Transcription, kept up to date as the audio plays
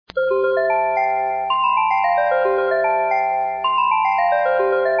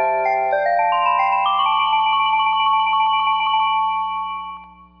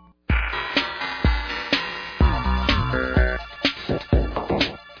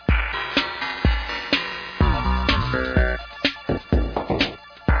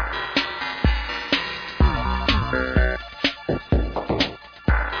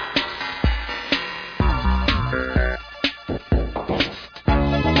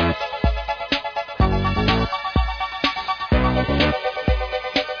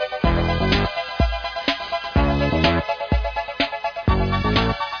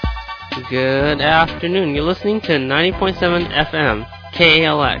Good afternoon. You're listening to 90.7 FM,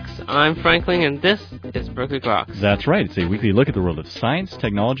 KALX. I'm Franklin, and this is Berkeley Groks. That's right. It's a weekly look at the world of science,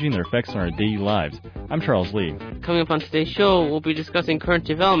 technology, and their effects on our daily lives. I'm Charles Lee. Coming up on today's show, we'll be discussing current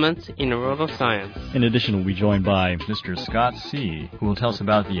developments in the world of science. In addition, we'll be joined by Mr. Scott C., who will tell us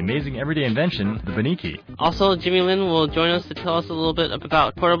about the amazing everyday invention, the Beniki. Also, Jimmy Lin will join us to tell us a little bit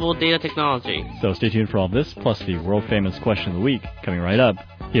about portable data technology. So stay tuned for all of this, plus the world-famous question of the week, coming right up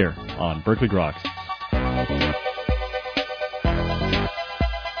here on Berkeley Groks.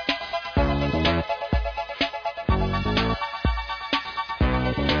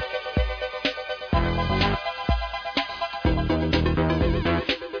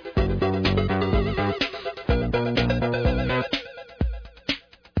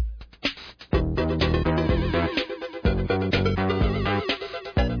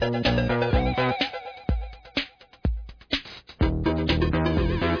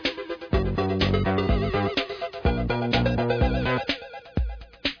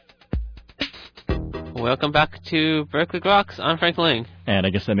 Welcome back to Berkeley Groks. I'm Frank Ling. And I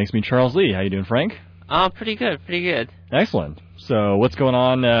guess that makes me Charles Lee. How you doing, Frank? Pretty good. Excellent. So what's going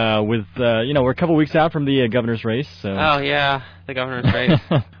on with, we're a couple weeks out from the governor's race. So. Oh, yeah, the governor's race.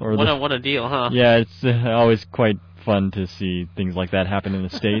 What a deal, huh? Yeah, it's always quite fun to see things like that happen in a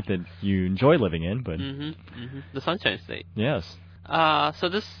state that you enjoy living in. But The Sunshine State. Yes.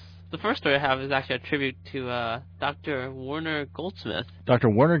 The first story I have is actually a tribute to Dr. Werner Goldsmith. Dr.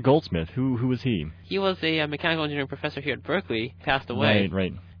 Werner Goldsmith, who was he? He was a mechanical engineering professor here at Berkeley, passed away.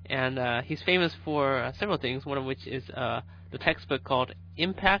 Right. And he's famous for several things, one of which is the textbook called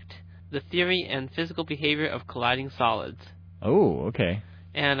Impact, the Theory and Physical Behavior of Colliding Solids. Oh, okay.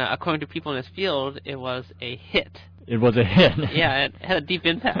 And according to people in his field, it was a hit. It was a hit? Yeah, it had a deep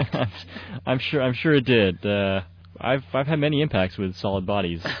impact. I'm sure it did. I've had many impacts with solid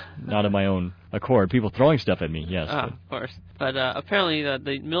bodies, not of my own accord. People throwing stuff at me, yes. Of course. But apparently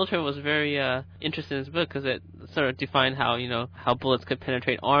the military was very interested in this book because it sort of defined how bullets could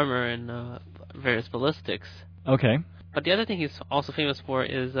penetrate armor and various ballistics. Okay. But the other thing he's also famous for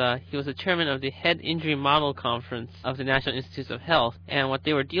is he was the chairman of the Head Injury Model Conference of the National Institutes of Health, and what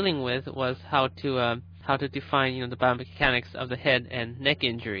they were dealing with was how to define the biomechanics of the head and neck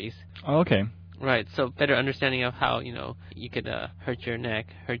injuries. Oh, okay. Right, so better understanding of how, you could hurt your neck,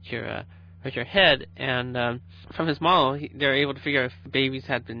 hurt your head, and from his model, they were able to figure out if babies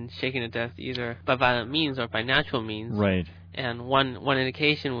had been shaken to death either by violent means or by natural means. Right. And one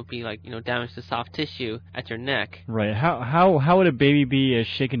indication would be damage to soft tissue at your neck. Right. How would a baby be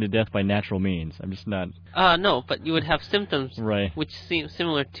shaken to death by natural means? I'm just not. No, but you would have symptoms. Right. Which seem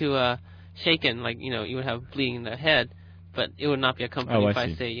similar to shaken, you would have bleeding in the head. But it would not be accompanied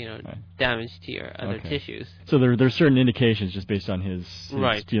by, say, damage to your other tissues. So there's certain indications just based on his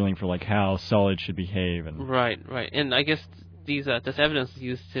feeling for how solids should behave. And Right. And I guess this evidence is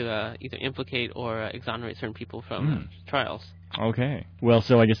used to either implicate or exonerate certain people from trials. Okay. Well,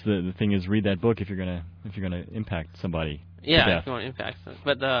 so I guess the thing is, read that book if you're gonna impact somebody. Yeah, if you want to impact them.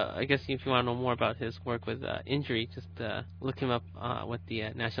 But I guess if you want to know more about his work with injury, just look him up with the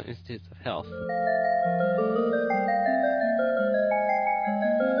National Institutes of Health.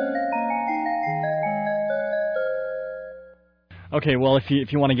 Okay, well, if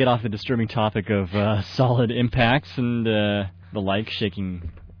you want to get off the disturbing topic of solid impacts and the like, shaking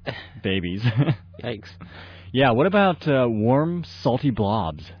babies. Yikes. Yeah, what about warm, salty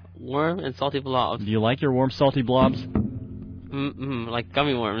blobs? Warm and salty blobs. Do you like your warm, salty blobs? Like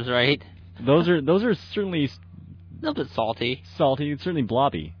gummy worms, right? Those are certainly a little bit salty. Salty, certainly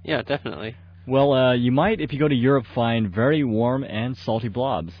blobby. Yeah, definitely. Well, you might, if you go to Europe, find very warm and salty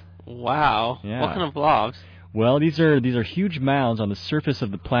blobs. Wow. Yeah. What kind of blobs? Well, these are huge mounds on the surface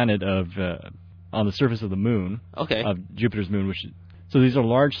of the planet on the surface of the moon. Okay. Of Jupiter's moon, so these are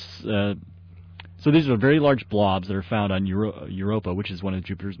large. So these are very large blobs that are found on Europa, which is one of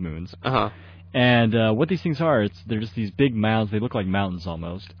Jupiter's moons. And what these things are, they're just these big mounds. They look like mountains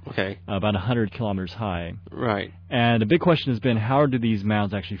almost. Okay. About 100 kilometers high. Right. And the big question has been, how do these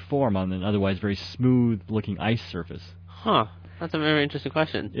mounds actually form on an otherwise very smooth-looking ice surface? Huh. That's a very interesting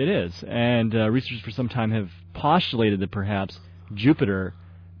question. It is, and researchers for some time have postulated that perhaps Jupiter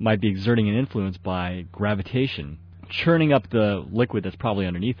might be exerting an influence by gravitation, churning up the liquid that's probably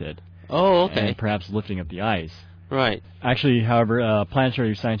underneath it. Oh, okay. And perhaps lifting up the ice. Right. Actually, however,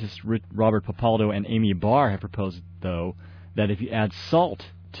 planetary scientists Robert Popaldo and Amy Barr have proposed, though, that if you add salt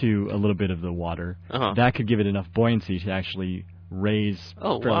to a little bit of the water, that could give it enough buoyancy to actually raise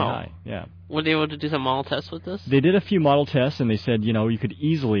fairly high. Yeah. Were they able to do some model tests with this? They did a few model tests, and they said, you know, you could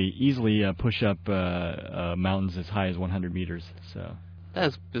easily push up mountains as high as 100 meters. So. That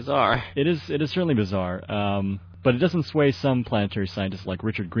is bizarre. It is certainly bizarre. But it doesn't sway some planetary scientists like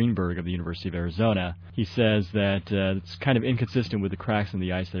Richard Greenberg of the University of Arizona. He says that it's kind of inconsistent with the cracks in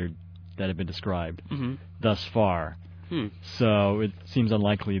the ice that have been described thus far. So it seems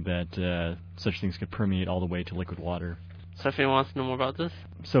unlikely that such things could permeate all the way to liquid water. So if anyone wants to know more about this?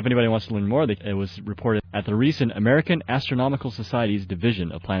 So if anybody wants to learn more, it was reported at the recent American Astronomical Society's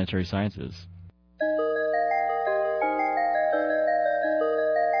Division of Planetary Sciences.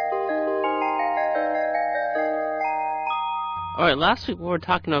 All right, last week we were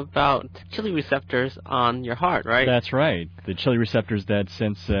talking about chili receptors on your heart, right? That's right. The chili receptors that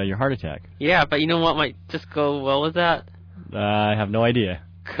sense your heart attack. Yeah, but you know what might just go well with that? I have no idea.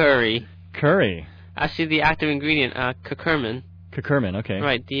 Curry. Curry. Actually, the active ingredient, curcumin. Curcumin, okay.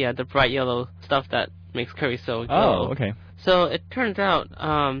 Right, the bright yellow stuff that makes curry so good. Oh, okay. So it turns out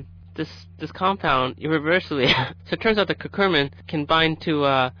this compound irreversibly. So it turns out that curcumin can bind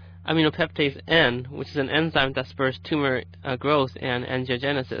to aminopeptase N, which is an enzyme that spurs tumor growth and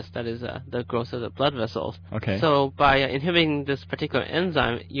angiogenesis, that is the growth of the blood vessels. Okay. So by inhibiting this particular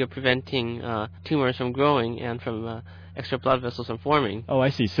enzyme, you're preventing tumors from growing and from extra blood vessels from forming. Oh, I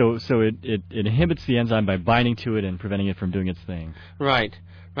see. So it inhibits the enzyme by binding to it and preventing it from doing its thing. Right.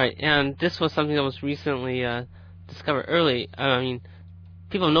 And this was something that was recently discovered early. I mean,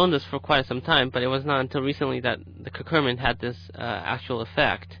 people have known this for quite some time, but it was not until recently that the curcumin had this actual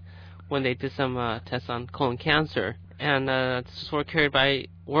effect when they did some tests on colon cancer. And this was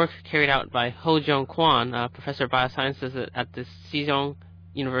work carried out by Ho Jung Kwon, professor of biosciences at the Sejong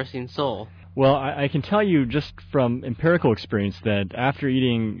University in Seoul. Well, I can tell you just from empirical experience that after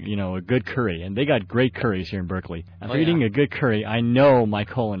eating, a good curry, and they got great curries here in Berkeley. After eating a good curry, I know my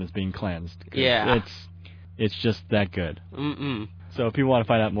colon is being cleansed. Yeah. It's just that good. Mm-mm. So if people want to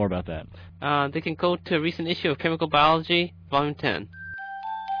find out more about that, they can go to a recent issue of Chemical Biology, Volume 10.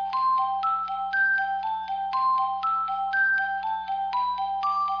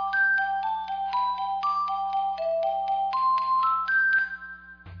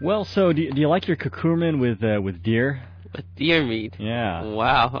 Well, so do you like your curcumin with deer? With deer meat? Yeah.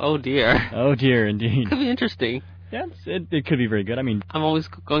 Wow. Oh, dear. Oh, dear, indeed. Could be interesting. Yeah, it could be very good. I mean, I'm always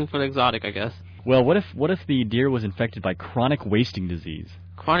going for the exotic, I guess. Well, what if the deer was infected by chronic wasting disease?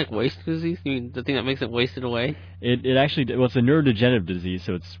 Chronic wasting disease? You mean the thing that makes it wasted away? It actually, well, it's a neurodegenerative disease,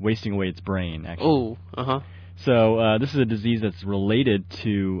 so it's wasting away its brain, actually. Oh, uh-huh. So this is a disease that's related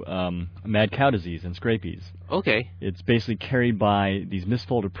to mad cow disease and scabies. Okay. It's basically carried by these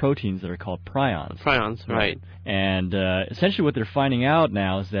misfolded proteins that are called prions. Prions, right. And essentially what they're finding out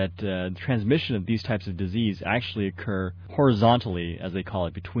now is that the transmission of these types of disease actually occur horizontally, as they call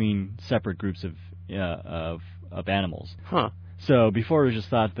it, between separate groups of animals. Huh. So before it was just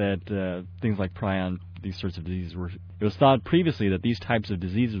thought that things like prion, these sorts of diseases were... It was thought previously that these types of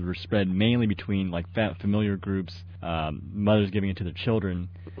diseases were spread mainly between like familiar groups, mothers giving it to their children,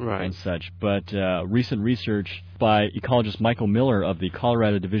 right, and such. But recent research by ecologist Michael Miller of the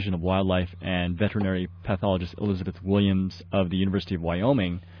Colorado Division of Wildlife and veterinary pathologist Elizabeth Williams of the University of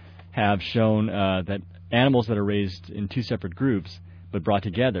Wyoming have shown that animals that are raised in two separate groups but brought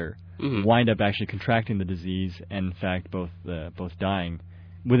together wind up actually contracting the disease and, in fact, both dying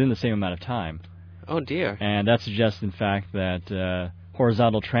within the same amount of time. Oh, dear. And that suggests, in fact, that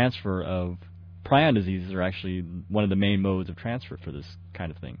horizontal transfer of prion diseases are actually one of the main modes of transfer for this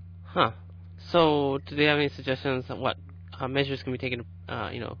kind of thing. Huh. So, do they have any suggestions on what measures can be taken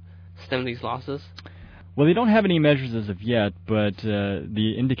to, stem these losses? Well, they don't have any measures as of yet, but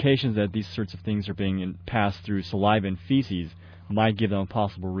the indications that these sorts of things are being passed through saliva and feces might give them a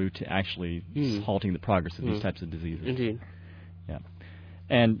possible route to actually halting the progress of these types of diseases. Indeed. Yeah.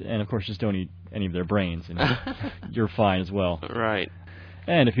 And of course, just don't eat any of their brains, and you're fine as well. Right.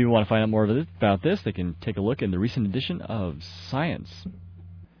 And if you want to find out more about this, they can take a look in the recent edition of Science.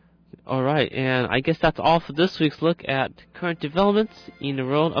 All right, and I guess that's all for this week's look at current developments in the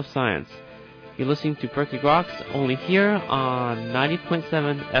world of science. You're listening to Berkeley Rocks, only here on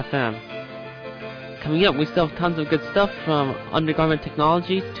 90.7 FM. Coming up, we still have tons of good stuff from undergarment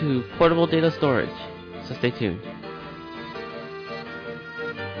technology to portable data storage. So stay tuned.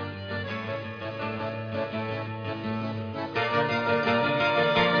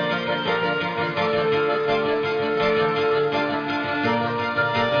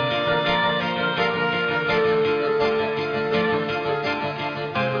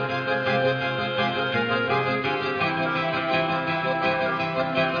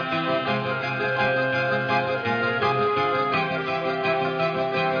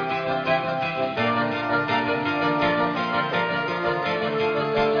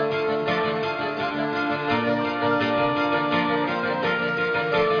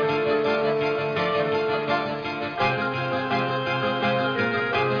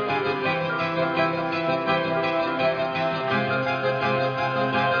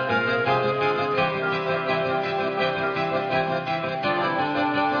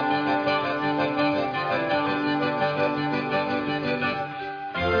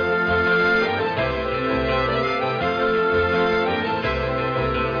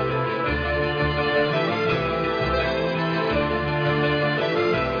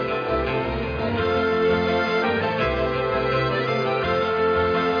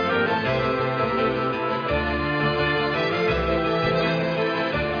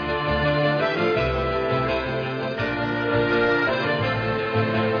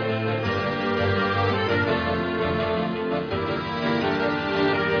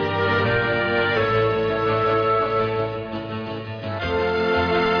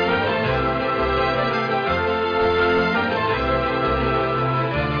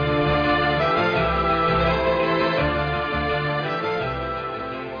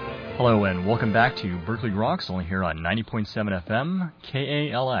 Hello and welcome back to Berkeley Rocks, only here on 90.7 FM,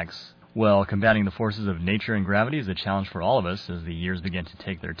 KALX. Well, combating the forces of nature and gravity is a challenge for all of us as the years begin to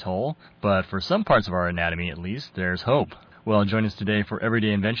take their toll, but for some parts of our anatomy at least, there's hope. Well, join us today for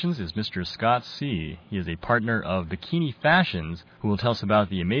Everyday Inventions is Mr. Scott C. He is a partner of Bikini Fashions, who will tell us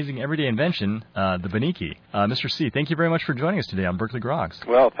about the amazing everyday invention, the Biniki. Mr. C, thank you very much for joining us today on Berkeley Rocks.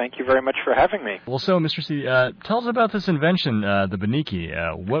 Well, thank you very much for having me. Well, so, Mr. C, tell us about this invention, the Biniki.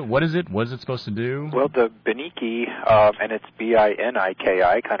 What is it? What is it supposed to do? Well, the Biniki, and it's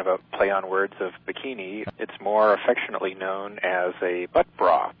B-I-N-I-K-I, kind of a play on words of bikini. It's more affectionately known as a butt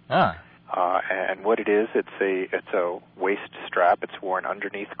bra. And what it is, it's a waist strap. It's worn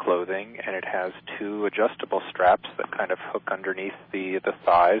underneath clothing, and it has two adjustable straps that kind of hook underneath the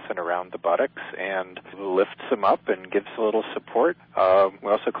thighs and around the buttocks, and lifts them up and gives a little support. We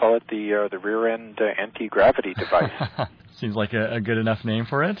also call it the rear end anti-gravity device. Seems like a good enough name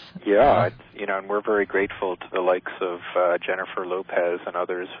for it. Yeah, and we're very grateful to the likes of Jennifer Lopez and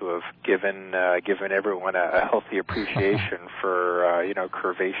others who have given everyone a healthy appreciation for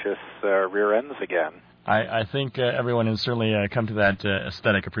curvaceous rear ends again. I think everyone has certainly come to that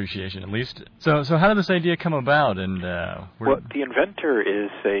aesthetic appreciation, at least. So how did this idea come about? And well, the inventor is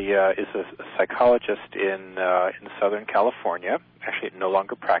a psychologist in Southern California. Actually, no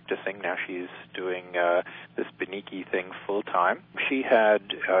longer practicing now. She's doing this Biniki thing full time. She had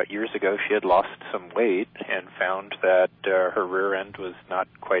years ago. She had lost some weight and found that her rear end was not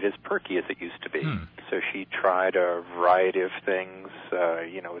quite as perky as it used to be. So she tried a variety of things,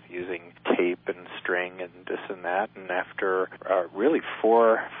 with using tape and string and this and that. And after really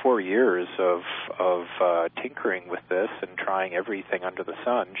four years of tinkering with this and trying everything under the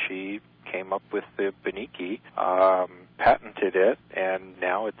sun, she came up with the Biniki, patented it, and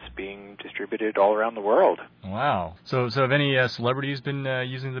now it's being distributed all around the world. Wow. So have any celebrities been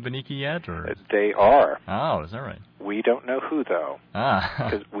using the Biniki yet? Or? They are. Oh, is that right? We don't know who, though.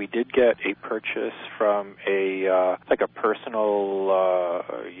 Because we did get a purchase from a personal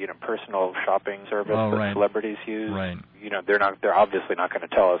shopping service that celebrities use. Right. They're obviously not going to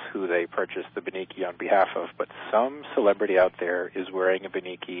tell us who they purchased the Biniki on behalf of, but some celebrity out there is wearing a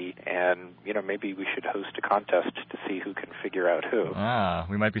Biniki, and maybe we should host a contest to see who can figure out who.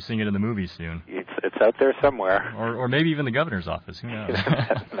 We might be seeing it in the movies soon. It's out there somewhere. Or maybe even the governor's office. Who knows?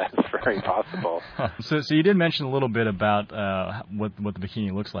 That's very possible. So you did mention a little bit about what the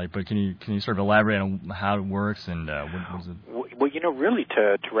bikini looks like, but can you sort of elaborate on how it works and what is it? Well, really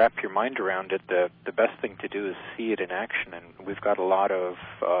to wrap your mind around it, the best thing to do is see it in action, and we've got a lot of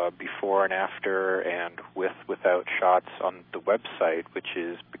before and after and without shots on the website, which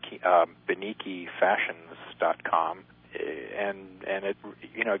is BinikiFashions.com, and it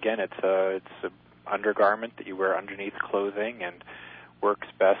again it's a undergarment that you wear underneath clothing and works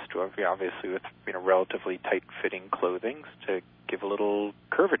best obviously with relatively tight-fitting clothing to give a little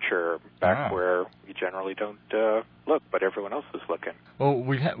curvature back where you generally don't look, but everyone else is looking. Well,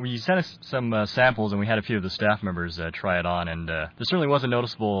 we sent us some samples, and we had a few of the staff members try it on, and there certainly was a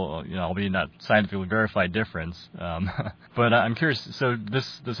noticeable, albeit not scientifically verified difference. But I'm curious. So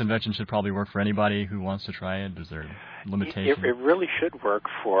this invention should probably work for anybody who wants to try it. Is there limitation? It really should work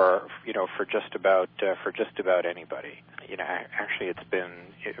for just about anybody. Actually, it's been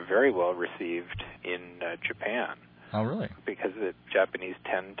very well received in Japan. Oh, really? Because the Japanese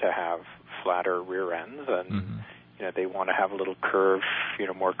tend to have flatter rear ends, and they want to have a little curve,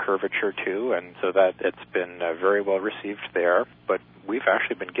 more curvature too, and so that it's been very well received there. But we've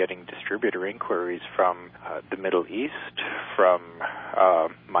actually been getting distributor inquiries from the Middle East, from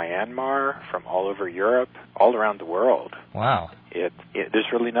Myanmar, from all over Europe, all around the world. Wow. There's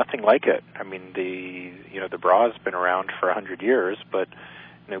really nothing like it. I mean, the bra's been around for 100 years, but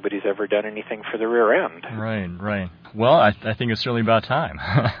nobody's ever done anything for the rear end. Right. Well, I think it's certainly about time.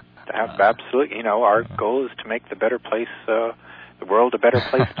 Absolutely. Our goal is to make the world a better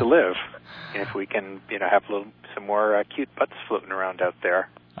place to live. And if we can, have some more cute butts floating around out there.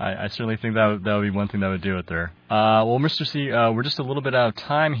 I certainly think that would be one thing that would do it there. Well, Mr. C, we're just a little bit out of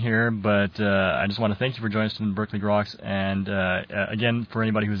time here, but I just want to thank you for joining us in Berkeley Rocks. And again, for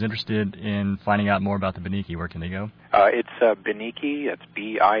anybody who's interested in finding out more about the Biniki, where can they go? It's Biniki. It's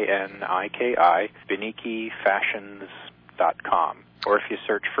BINIKI. BinikiFashions.com. Or if you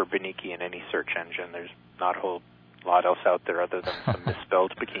search for Biniki in any search engine, there's not a whole a lot else out there other than some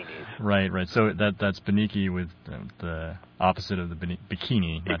misspelled bikinis. Right. So that's Biniki with the opposite of the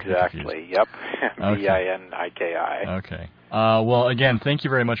bikini. Exactly. Yep. B-I-N-I-K-I. Okay. Well, again, thank you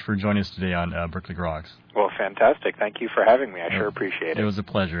very much for joining us today on Berkeley Groks. Well, fantastic. Thank you for having me. I sure appreciate it. It was a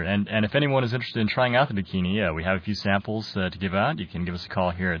pleasure. And if anyone is interested in trying out the bikini, we have a few samples to give out. You can give us a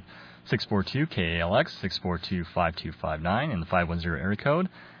call here at 642-KALX, 642-5259 in the 510 area code,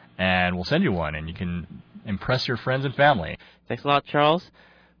 and we'll send you one, and you can impress your friends and family. Thanks a lot, Charles.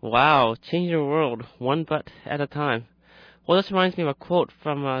 Wow, change your world one butt at a time. Well, this reminds me of a quote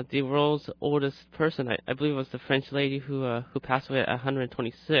from the world's oldest person. I believe it was the French lady who passed away at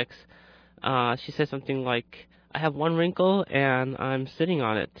 126. She said something like, "I have one wrinkle and I'm sitting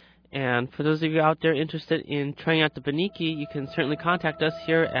on it." And for those of you out there interested in trying out the Biniki, you can certainly contact us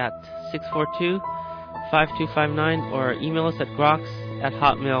here at 642-5259 or email us at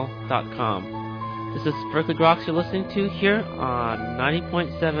groks@hotmail.com. This is Berkeley Groks you're listening to here on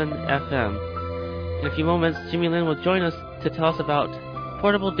 90.7 FM. In a few moments, Jimmy Lin will join us to tell us about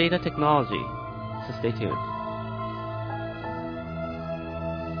portable data technology. So stay tuned.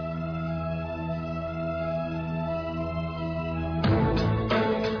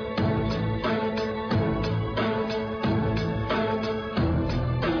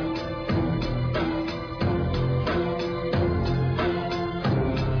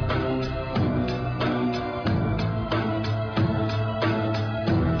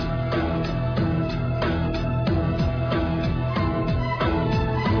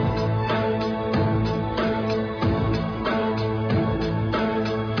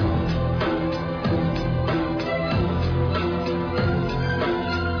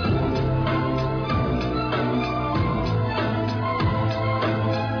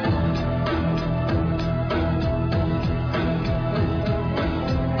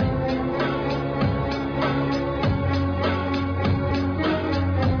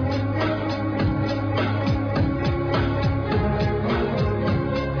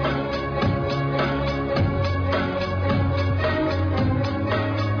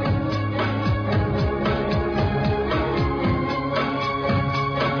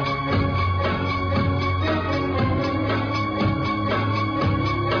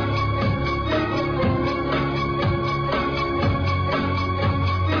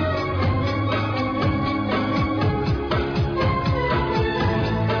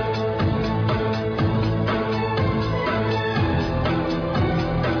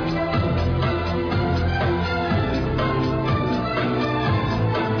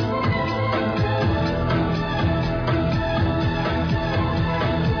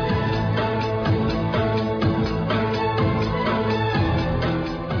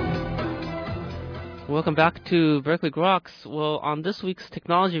 Welcome back to Berkeley Groks. Well, on this week's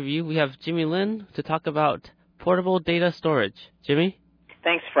Technology Review, we have Jimmy Lin to talk about portable data storage. Jimmy?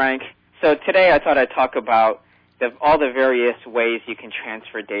 Thanks, Frank. So today I thought I'd talk about all the various ways you can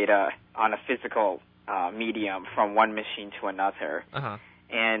transfer data on a physical medium from one machine to another. Uh-huh.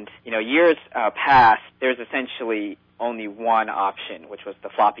 And, years past, there's essentially only one option, which was the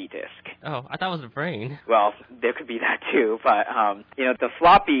floppy disk. Oh, I thought it was the brain. Well, there could be that too, but, the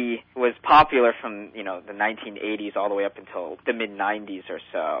floppy was popular from, the 1980s all the way up until the mid-90s or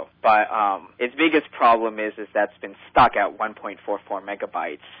so. But its biggest problem is that's been stuck at 1.44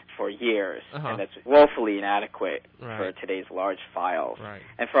 megabytes for years, and that's woefully inadequate for today's large files. Right.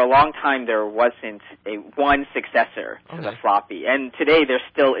 And for a long time, there wasn't one successor to the floppy, and today there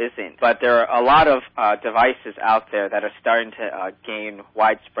still isn't. But there are a lot of devices out there that are starting to gain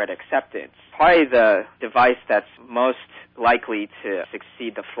widespread acceptance. Probably the device that's most likely to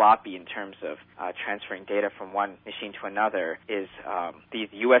succeed the floppy in terms of transferring data from one machine to another is these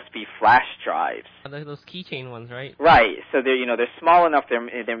USB flash drives. Those keychain ones, right? Right. So they're small enough. They're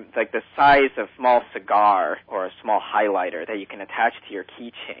like the size of a small cigar or a small highlighter that you can attach to your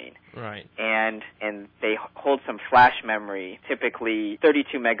keychain. Right. And they hold some flash memory, typically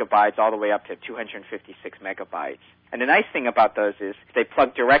 32 megabytes all the way up to 256 megabytes. And the nice thing about those is they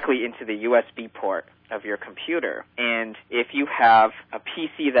plug directly into the USB port of your computer. And if you have a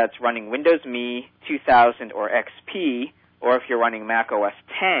PC that's running Windows Me 2000 or XP, or if you're running Mac OS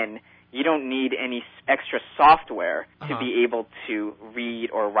X, you don't need any extra software to be able to read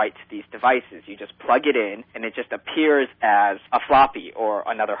or write to these devices. You just plug it in, and it just appears as a floppy or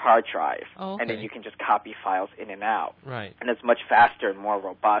another hard drive. Oh, okay. And then you can just copy files in and out. Right. And it's much faster and more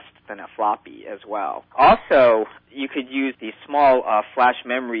robust than a floppy as well. Also, you could use these small flash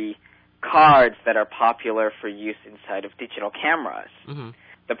memory cards that are popular for use inside of digital cameras. Mm-hmm.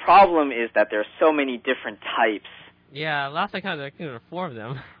 The problem is that there are so many different types Yeah, last I counted, there were 4 of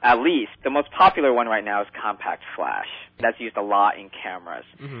them. At least. The most popular one right now is compact flash. That's used a lot in cameras.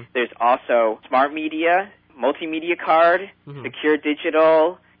 Mm-hmm. There's also smart media, multimedia card, secure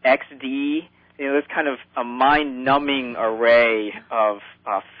digital, XD. There's kind of a mind-numbing array of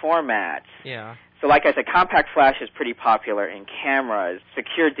formats. Yeah. So like I said, compact flash is pretty popular in cameras.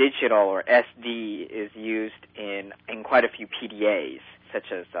 Secure digital, or SD, is used in quite a few PDAs,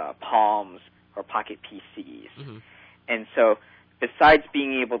 such as Palms or Pocket PCs. Mm-hmm. And so besides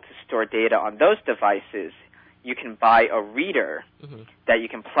being able to store data on those devices, you can buy a reader that you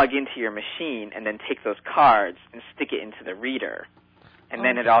can plug into your machine and then take those cards and stick it into the reader. And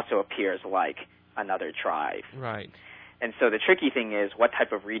then it also appears like another drive. Right. And so the tricky thing is, what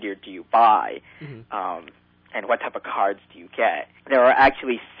type of reader do you buy, and what type of cards do you get? There are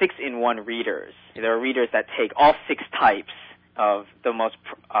actually 6-in-1 readers. There are readers that take all 6 types of the most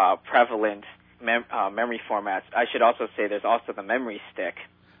prevalent memory formats. I should also say there's also the memory stick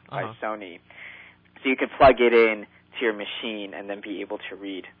by Sony. So you could plug it in to your machine and then be able to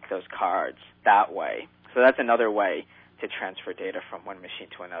read those cards that way. So that's another way to transfer data from one machine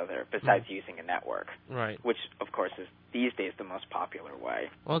to another, besides using a network. Right. Which, of course, is these days the most popular way.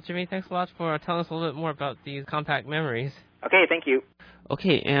 Well, Jimmy, thanks a lot for telling us a little bit more about these compact memories. Okay, thank you.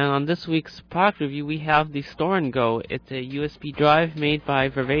 Okay, and on this week's product review, we have the Store & Go. It's a USB drive made by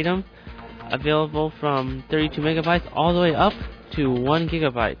Verbatim, available from 32 megabytes all the way up to 1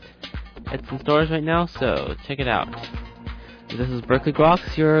 gigabyte. It's in stores right now, so check it out. This is Berkeley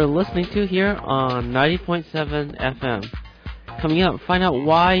Groks you're listening to here on 90.7 FM. Coming up, find out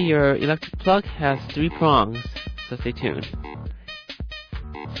why your electric plug has 3 prongs, so stay tuned.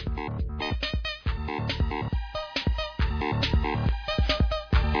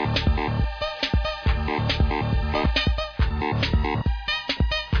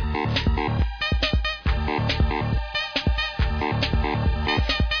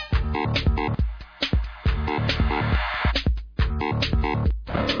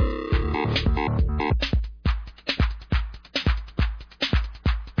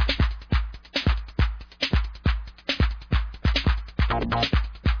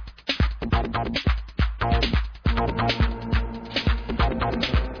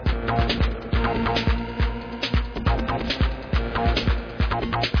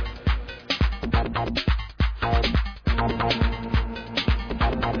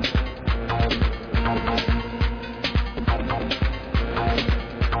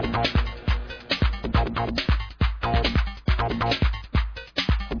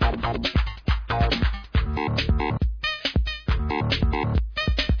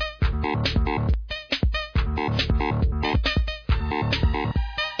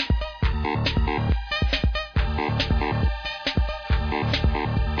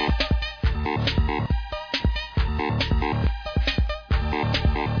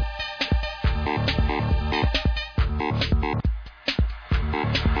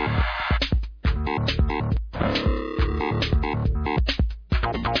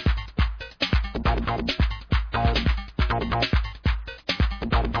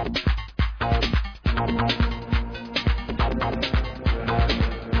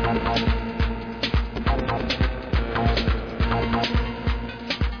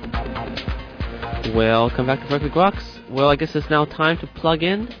 Welcome back to Berkeley Groks. Well, I guess it's now time to plug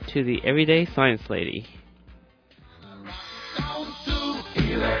in to the Everyday Science Lady.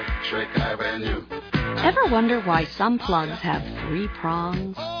 Ever wonder why some plugs have 3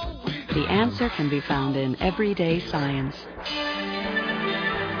 prongs? The answer can be found in Everyday Science.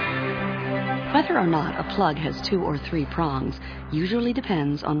 Whether or not a plug has 2 or 3 prongs usually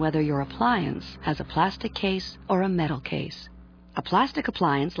depends on whether your appliance has a plastic case or a metal case. A plastic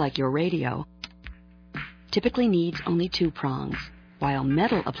appliance like your radio typically needs only 2 prongs, while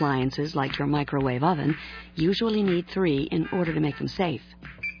metal appliances like your microwave oven usually need 3 in order to make them safe.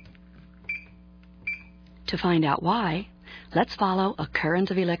 To find out why, let's follow a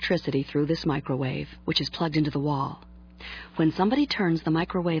current of electricity through this microwave, which is plugged into the wall. When somebody turns the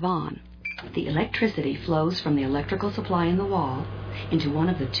microwave on, the electricity flows from the electrical supply in the wall into one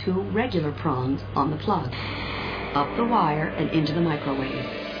of the 2 regular prongs on the plug, up the wire and into the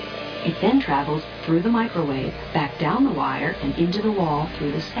microwave. It then travels through the microwave, back down the wire, and into the wall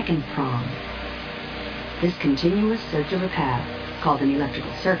through the second prong. This continuous circular path, called an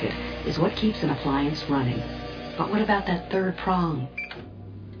electrical circuit, is what keeps an appliance running. But what about that 3rd prong?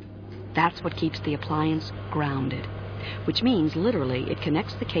 That's what keeps the appliance grounded, which means literally it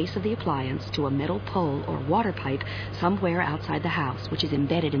connects the case of the appliance to a metal pole or water pipe somewhere outside the house, which is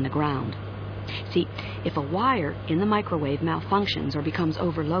embedded in the ground. See, if a wire in the microwave malfunctions or becomes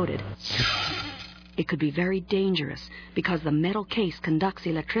overloaded, It could be very dangerous because the metal case conducts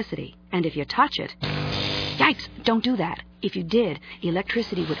electricity. And if you touch it... Yikes! Don't do that. If you did,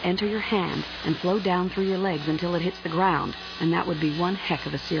 electricity would enter your hand and flow down through your legs until it hits the ground, and that would be one heck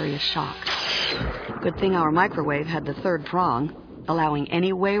of a serious shock. Good thing our microwave had the third prong, allowing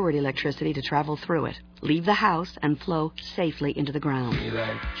any wayward electricity to travel through it, leave the house, and flow safely into the ground.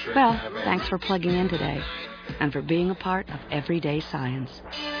 Well, thanks for plugging in today, and for being a part of Everyday Science.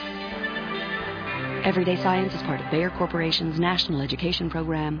 Everyday Science is part of Bayer Corporation's National Education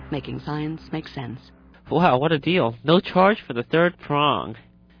Program, making science make sense. Wow, what a deal. No charge for the third prong.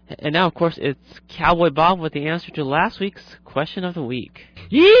 And now, of course, it's Cowboy Bob with the answer to last week's question of the week.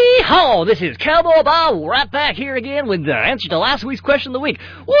 Yee-haw! This is Cowboy Bob right back here again with the answer to last week's question of the week.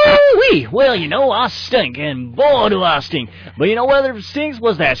 Woo-wee! Well, you know, I stink, and boy, do I stink. But you know whether it stinks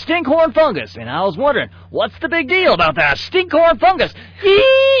was that stinkhorn fungus, and I was wondering, what's the big deal about that stinkhorn fungus?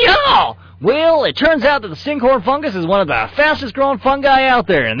 Yee-haw! Well, it turns out that the stinkhorn fungus is one of the fastest-growing fungi out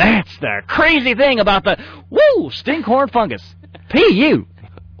there, and that's the crazy thing about the, stinkhorn fungus. P.U.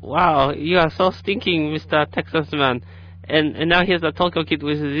 Wow, you are so stinking, Mr. Texas Man. And now here's the Tokyo Kid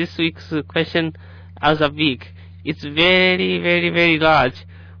with this week's question of the week. It's very, very, very large.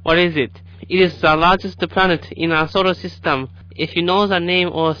 What is it? It is the largest planet in our solar system. If you know the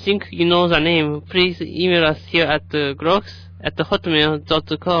name or think you know the name, please email us here at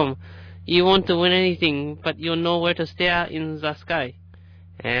groks@hotmail.com. You won't win anything, but you'll know where to stare in the sky.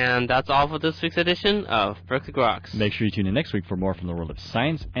 And that's all for this week's edition of Berkeley Groks. Make sure you tune in next week for more from the world of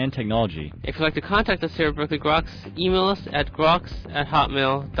science and technology. If you'd like to contact us here at Berkeley Groks, email us at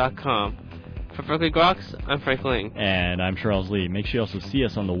groks@hotmail.com. For Berkeley Groks, I'm Frank Ling. And I'm Charles Lee. Make sure you also see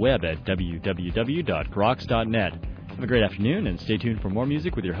us on the web at www.groks.net. Have a great afternoon, and stay tuned for more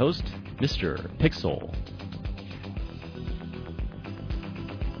music with your host, Mr. Pixel.